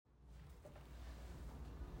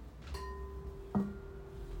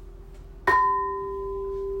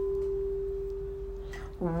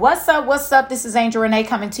What's up? What's up? This is Angel Renee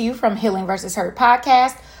coming to you from Healing versus Hurt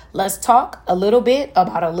podcast. Let's talk a little bit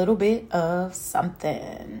about a little bit of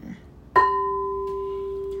something.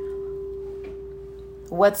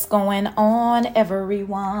 What's going on,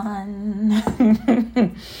 everyone?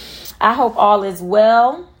 I hope all is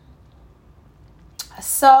well.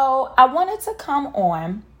 So I wanted to come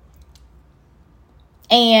on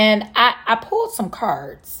and I pulled some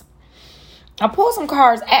cards. I pulled some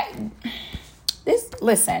cards and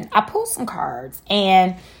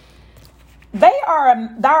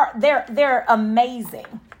they're amazing.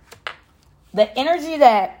 The energy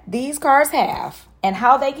that these cards have and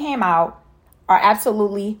how they came out are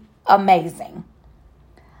absolutely amazing.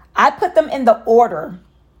 I put them in the order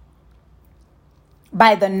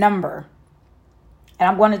by the number, and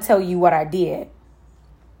I'm going to tell you what I did,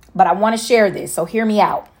 but I want to share this, so hear me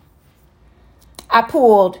out. I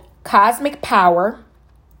pulled cosmic power,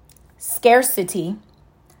 scarcity,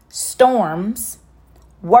 storms,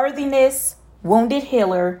 worthiness, wounded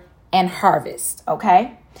healer, and harvest.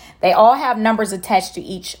 Okay. They all have numbers attached to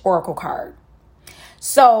each oracle card.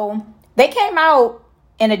 So they came out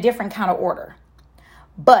in a different kind of order.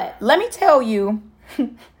 But let me tell you,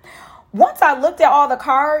 once I looked at all the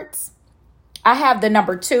cards, I have the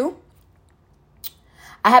number 2.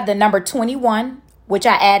 I have the number 21, which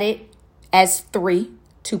I added as 3.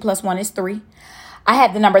 2 plus 1 is 3. I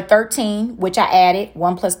have the number 13, which I added.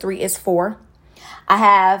 1 plus 3 is 4. I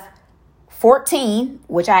have 14,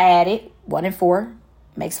 which I added. 1 and 4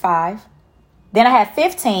 makes 5. Then I have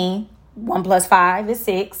 15. 1 plus 5 is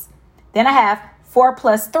 6. Then I have 4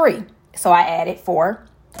 plus 3. So I added 4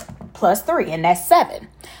 plus 3, and that's 7.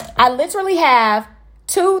 I literally have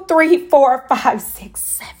 2, 3, 4, 5, 6,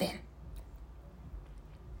 7.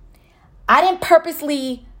 I didn't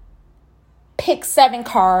purposely pick 7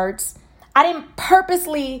 cards. I didn't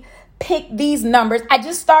purposely pick these numbers. I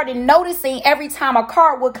just started noticing every time a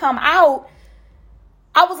card would come out,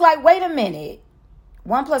 I was like, wait a minute.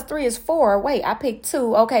 1 plus 3 is 4. Wait, I picked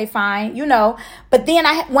 2. Okay, fine. But then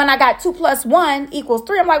when I got 2 plus 1 equals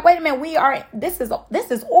 3, I'm like, wait a minute. This is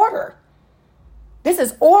order. This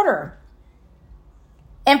is order.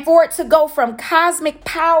 And for it to go from cosmic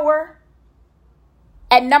power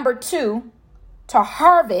at number 2 to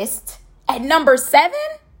harvest at number 7,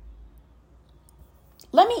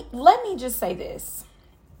 let me just say this.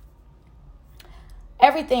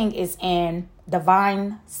 Everything is in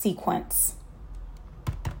divine sequence.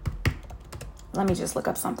 Let me just look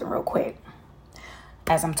up something real quick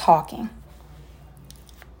as I'm talking.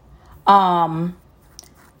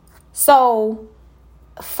 So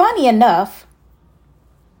funny enough,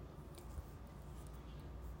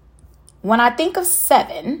 when I think of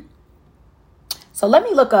 7, so let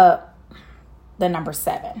me look up the number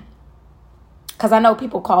 7. Because I know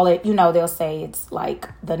people call it, they'll say it's like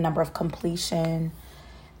the number of completion,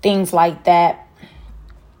 things like that.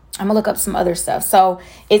 I'm going to look up some other stuff. So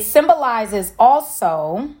it symbolizes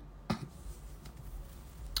also,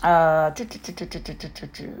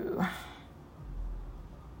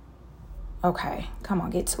 okay, come on,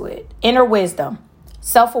 get to it. Inner wisdom,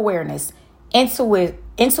 self-awareness,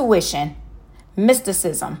 intuition,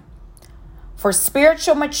 mysticism, for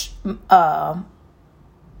spiritual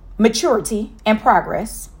maturity and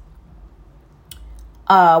progress.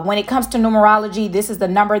 When it comes to numerology, this is the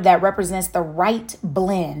number that represents the right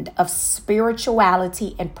blend of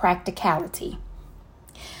spirituality and practicality.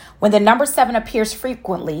 When the number 7 appears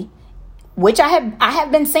frequently, which I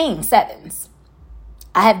have been seeing 7s,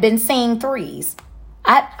 I have been seeing 3s.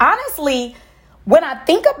 I honestly, when I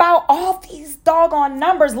think about all these doggone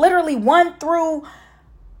numbers, literally 1 through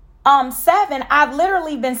 7, I've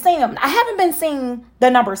literally been seeing them. I haven't been seeing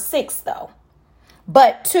the number 6 though,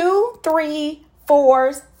 but 2, 3,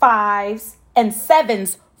 4s, 5s, and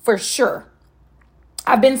 7s for sure.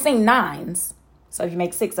 I've been seeing 9s. So if you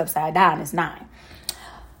make 6 upside down, it's 9.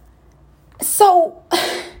 So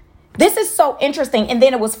this is so interesting. And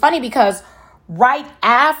then it was funny because right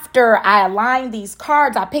after I aligned these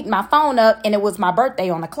cards, I picked my phone up and it was my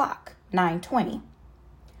birthday on the clock, 9:20.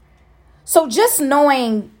 So just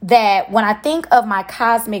knowing that when I think of my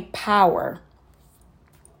cosmic power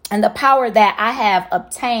and the power that I have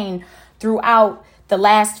obtained throughout the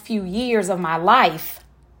last few years of my life,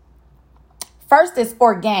 first, it's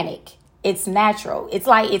organic. It's natural. It's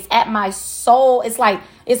like it's at my soul. It's like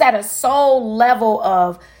it's at a soul level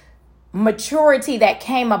of maturity that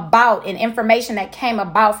came about and information that came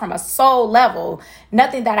about from a soul level.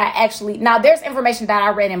 Nothing that I actually, now there's information that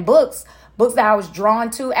I read in books that I was drawn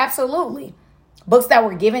to. Absolutely. Books that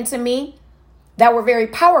were given to me that were very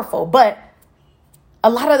powerful. But a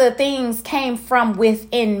lot of the things came from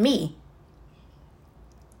within me.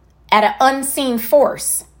 at an unseen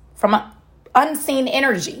force, from an unseen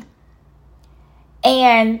energy.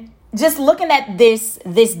 And just looking at this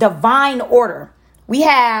divine order, we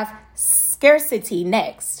have scarcity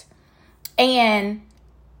next. And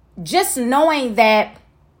just knowing that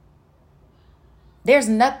there's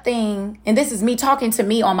nothing, and this is me talking to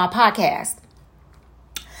me on my podcast,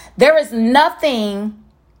 there is nothing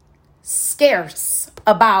scarce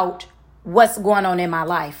about what's going on in my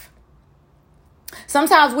life.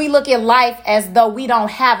 Sometimes we look at life as though we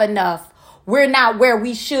don't have enough. We're not where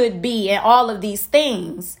we should be and all of these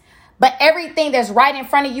things. But everything that's right in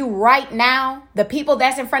front of you right now, the people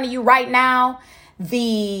that's in front of you right now,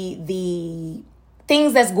 the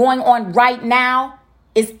things that's going on right now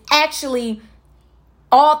is actually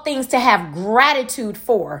all things to have gratitude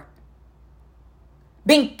for.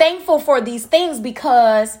 Being thankful for these things,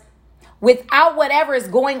 because without whatever is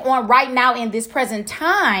going on right now in this present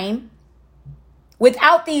time,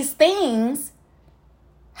 without these things,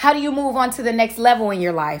 how do you move on to the next level in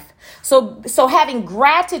your life? So having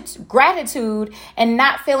gratitude and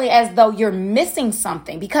not feeling as though you're missing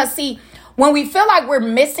something. Because see, when we feel like we're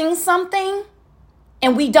missing something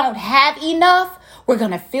and we don't have enough, we're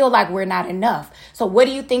going to feel like we're not enough. So what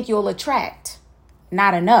do you think you'll attract?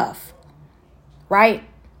 Not enough, right?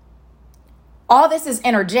 All this is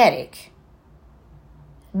energetic.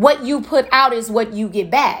 What you put out is what you get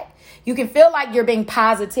back. You can feel like you're being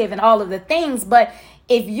positive and all of the things, but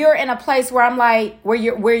if you're in a place where I'm like, where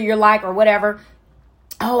you're like, or whatever,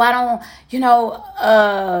 oh, I don't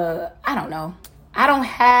know. I don't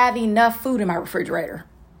have enough food in my refrigerator.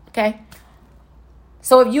 Okay.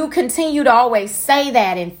 So if you continue to always say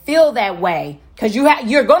that and feel that way, because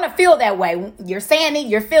you're going to feel that way. You're saying it,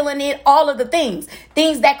 you're feeling it, all of the things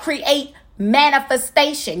that create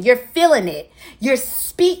manifestation. You're feeling it. You're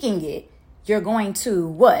speaking it. You're going to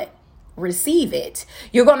what? Receive it.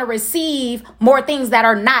 You're going to receive more things that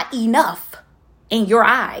are not enough in your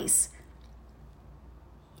eyes.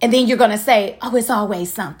 And then you're going to say, oh, it's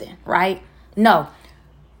always something, right? No,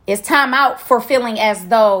 it's time out for feeling as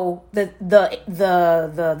though the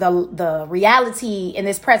reality in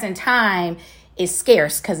this present time is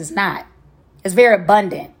scarce, because it's not. It's very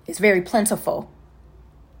abundant. It's very plentiful.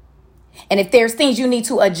 And if there's things you need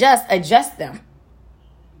to adjust them.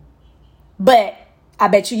 But I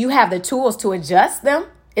bet you have the tools to adjust them.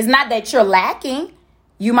 It's not that you're lacking.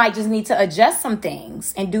 You might just need to adjust some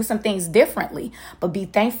things and do some things differently. But be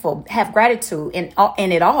thankful, have gratitude in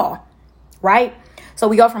it all, right? So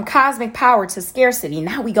we go from cosmic power to scarcity.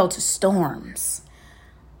 Now we go to storms.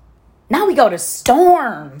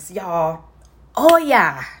 Y'all. Oh,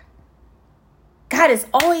 yeah. God is,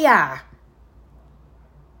 oh, yeah.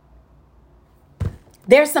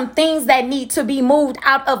 There's some things that need to be moved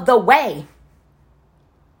out of the way.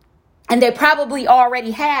 And they probably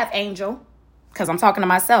already have, Angel, because I'm talking to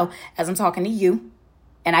myself as I'm talking to you.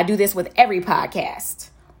 And I do this with every podcast.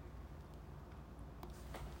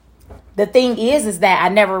 The thing is that I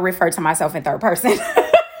never refer to myself in third person.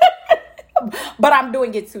 But I'm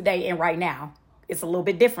doing it today and right now. It's a little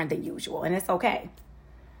bit different than usual, and it's okay.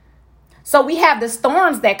 So we have the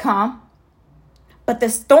storms that come, but the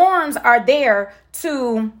storms are there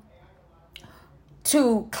to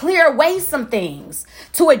clear away some things,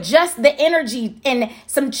 to adjust the energy and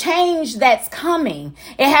some change that's coming.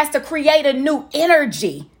 It has to create a new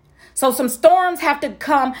energy. So some storms have to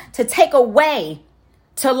come to take away,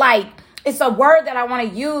 to it's a word that I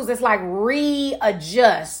want to use. It's like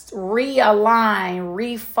readjust, realign,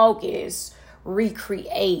 refocus,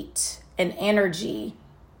 recreate an energy.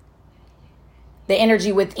 The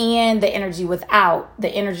energy within, the energy without, the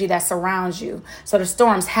energy that surrounds you. So the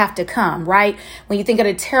storms have to come, right? When you think of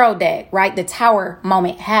the tarot deck, right? The tower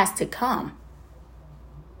moment has to come.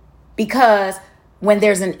 Because when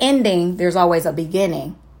there's an ending, there's always a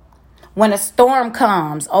beginning. When a storm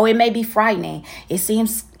comes, it may be frightening. It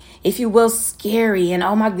seems, if you will, scary. And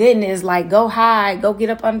oh my goodness, like go hide, go get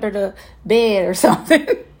up under the bed or something.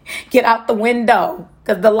 Get out the window,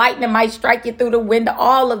 because the lightning might strike you through the window,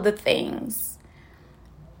 all of the things.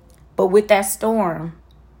 But with that storm,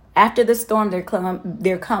 after the storm,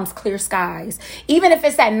 there comes clear skies. Even if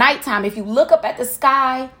it's at nighttime, if you look up at the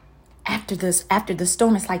sky after the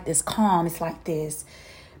storm, it's like this calm. It's like this.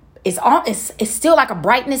 It's still like a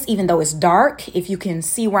brightness, even though it's dark. If you can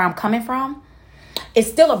see where I'm coming from, it's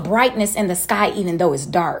still a brightness in the sky, even though it's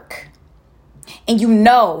dark. And you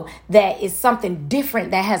know that it's something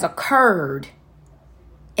different that has occurred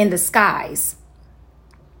in the skies.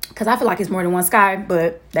 Because I feel like it's more than one sky,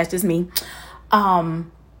 but that's just me.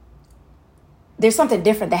 There's something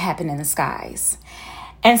different that happened in the skies.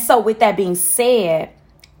 And so with that being said,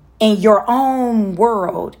 in your own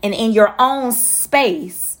world and in your own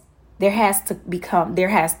space, there has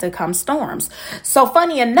to come storms. So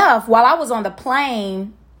funny enough, while I was on the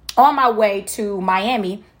plane on my way to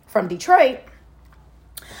Miami from Detroit,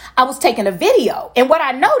 I was taking a video. And what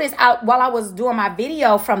I noticed while I was doing my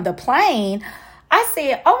video from the plane, I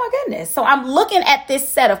said, oh my goodness. So I'm looking at this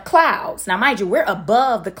set of clouds. Now, mind you, we're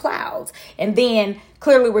above the clouds. And then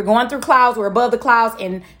clearly we're going through clouds. We're above the clouds.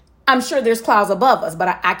 And I'm sure there's clouds above us,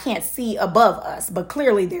 but I can't see above us. But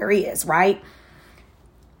clearly there is, right?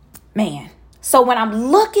 Man. So when I'm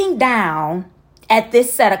looking down at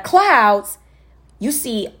this set of clouds, you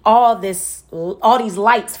see all these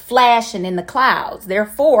lights flashing in the clouds.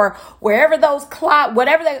 Therefore, wherever those clouds,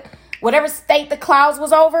 whatever state the clouds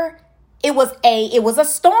was over, it was a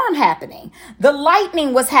storm happening. The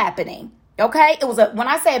lightning was happening. Okay, when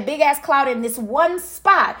I say a big ass cloud in this one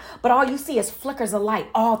spot, but all you see is flickers of light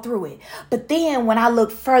all through it. But then when I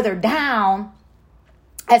look further down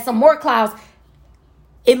at some more clouds,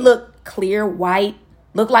 it looked clear, white,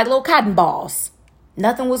 looked like little cotton balls.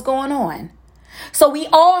 Nothing was going on. So we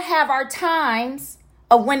all have our times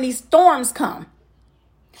of when these storms come.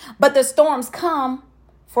 But the storms come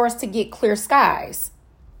for us to get clear skies.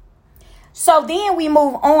 So then we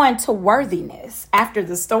move on to worthiness after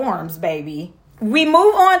the storms, baby. We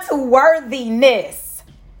move on to worthiness.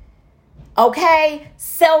 Okay?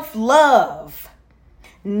 Self-love.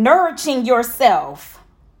 Nourishing yourself.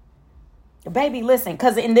 Baby, listen,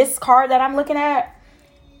 because in this card that I'm looking at,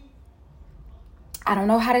 I don't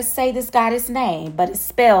know how to say this goddess name, but it's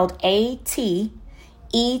spelled Atete.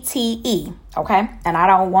 Okay? And I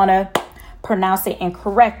don't want to pronounce it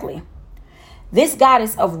incorrectly. This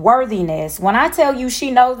goddess of worthiness, when I tell you she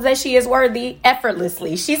knows that she is worthy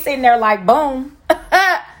effortlessly, she's sitting there like, boom,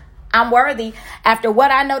 I'm worthy. After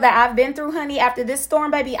what I know that I've been through, honey, after this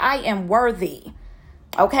storm, baby, I am worthy.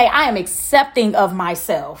 Okay? I am accepting of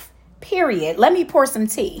myself, period. Let me pour some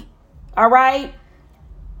tea. All right?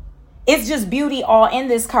 It's just beauty all in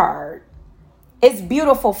this card. It's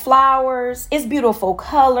beautiful flowers. It's beautiful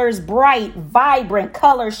colors, bright, vibrant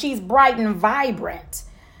colors. She's bright and vibrant.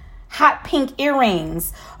 Hot pink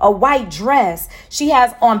earrings, a white dress. She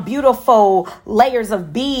has on beautiful layers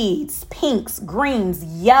of beads, pinks, greens,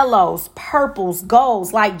 yellows, purples,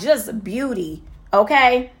 golds, like just beauty.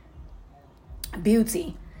 Okay?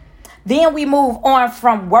 Beauty. Then we move on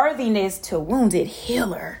from worthiness to wounded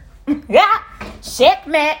healer.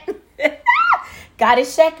 Checkmate.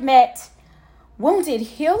 Goddess checkmate. Wounded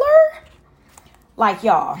healer? Like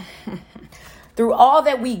y'all. Through all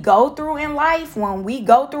that we go through in life, when we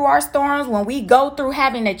go through our storms, when we go through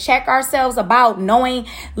having to check ourselves about knowing,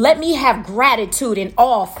 let me have gratitude in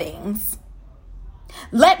all things.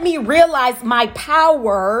 Let me realize my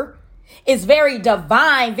power is very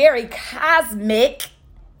divine, very cosmic.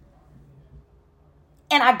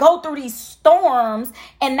 And I go through these storms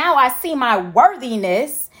and now I see my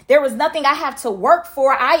worthiness. There was nothing I have to work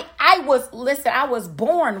for. I was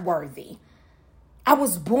born worthy. I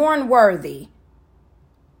was born worthy.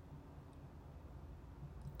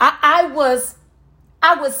 I was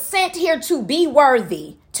sent here to be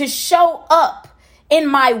worthy, to show up in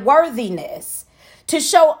my worthiness, to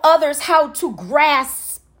show others how to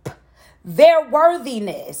grasp their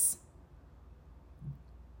worthiness.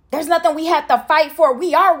 There's nothing we have to fight for.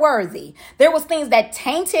 We are worthy. There was things that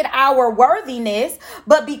tainted our worthiness,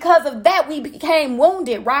 but because of that, we became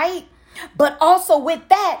wounded, right? But also with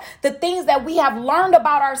that, the things that we have learned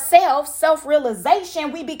about ourselves,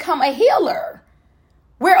 self-realization, we become a healer.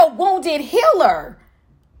 We're a wounded healer.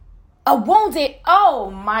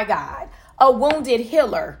 Oh my God. A wounded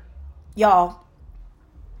healer, y'all.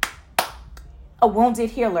 A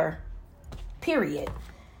wounded healer, period.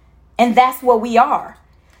 And that's what we are.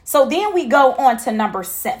 So then we go on to number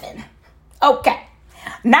 7. Okay.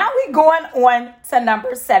 Now we're going on to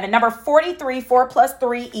number 7. Number 43, 4 plus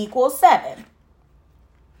 3 equals 7.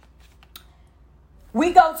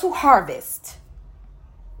 We go to harvest.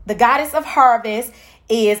 The goddess of harvest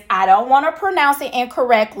is, I don't want to pronounce it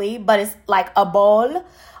incorrectly, but it's like Abol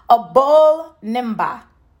Nimba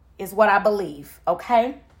is what I believe.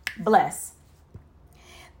 Okay? Bless.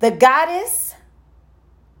 The goddess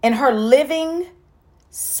in her living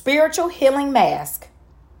spiritual healing mask.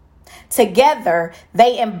 Together,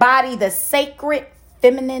 they embody the sacred,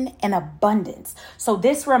 feminine, and abundance. So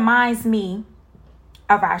this reminds me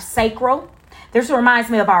of our sacral. This reminds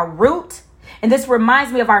me of our root. And this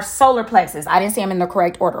reminds me of our solar plexus. I didn't say them in the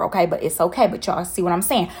correct order, okay? But it's okay. But y'all see what I'm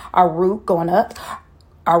saying. Our root going up.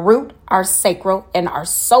 Our root, our sacral, and our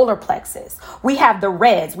solar plexus. We have the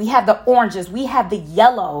reds. We have the oranges. We have the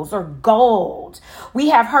yellows or gold. We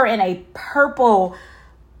have her in a purple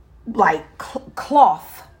like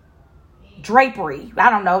cloth drapery. I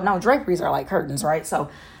don't know. No, draperies are like curtains, right? So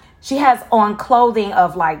she has on clothing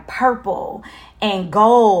of like purple and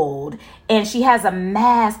gold, and she has a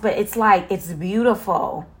mask, but it's like, it's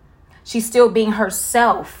beautiful. She's still being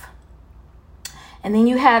herself. And then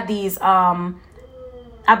you have these, I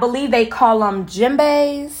believe they call them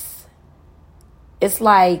djembes. It's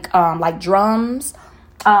like drums,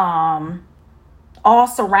 all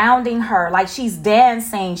surrounding her. Like she's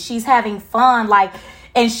dancing, she's having fun, like,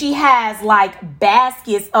 and she has like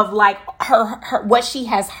baskets of like her what she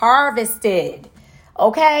has harvested.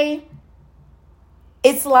 Okay?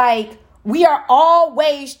 It's like we are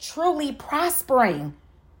always truly prospering.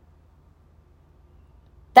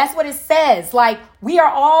 That's what it says. Like we are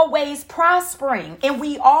always prospering, and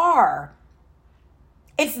we are.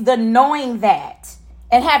 It's the knowing that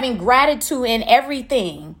and having gratitude in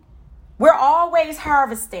everything. We're always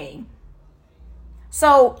harvesting.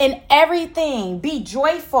 So in everything, be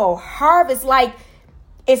joyful, harvest. Like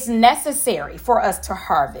it's necessary for us to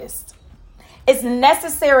harvest. It's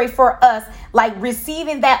necessary for us, like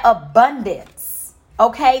receiving that abundance,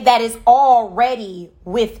 okay, that is already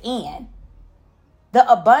within. The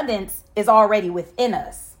abundance is already within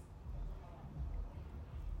us.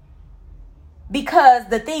 Because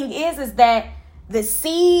the thing is that the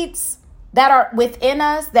seeds that are within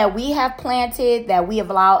us, that we have planted, that we have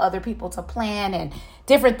allowed other people to plant and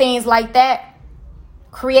different things like that,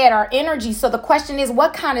 create our energy. So the question is,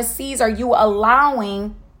 what kind of seeds are you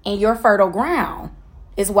allowing in your fertile ground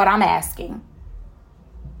is what I'm asking.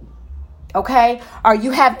 Okay? Are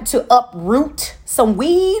you having to uproot some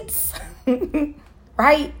weeds?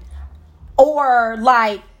 Right? Or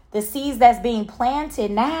like the seeds that's being planted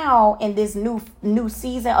now in this new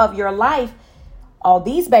season of your life, all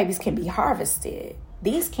these babies can be harvested.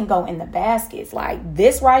 These can go in the baskets. Like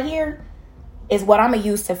this right here is what I'm going to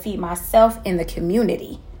use to feed myself in the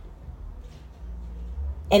community.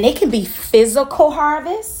 And it can be physical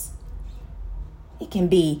harvest. It can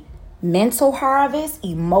be mental harvest,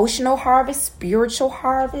 emotional harvest, spiritual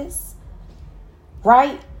harvest.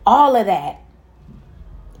 Right? All of that.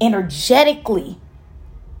 Energetically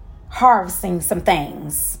harvesting some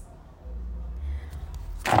things.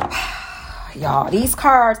 Y'all, these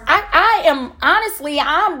cards,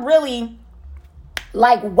 I'm really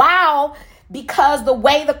like, wow, because the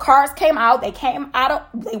way the cards came out, they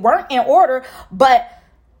weren't in order, but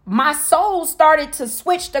my soul started to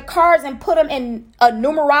switch the cards and put them in a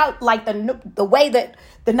numeral, like the way that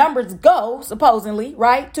the numbers go, supposedly,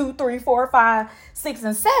 right? 2, 3, 4, 5, 6,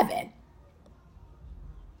 and 7.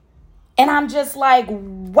 And I'm just like,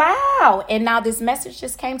 wow. And now this message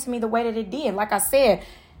just came to me the way that it did. Like I said,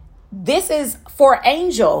 this is for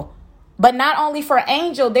Angel, but not only for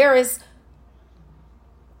Angel, there is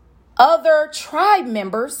other tribe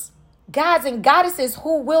members, gods and goddesses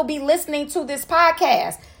who will be listening to this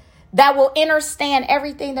podcast that will understand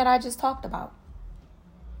everything that I just talked about.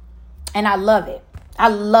 And I love it. I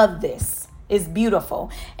love this. It's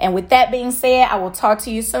beautiful. And with that being said, I will talk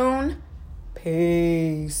to you soon.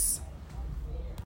 Peace.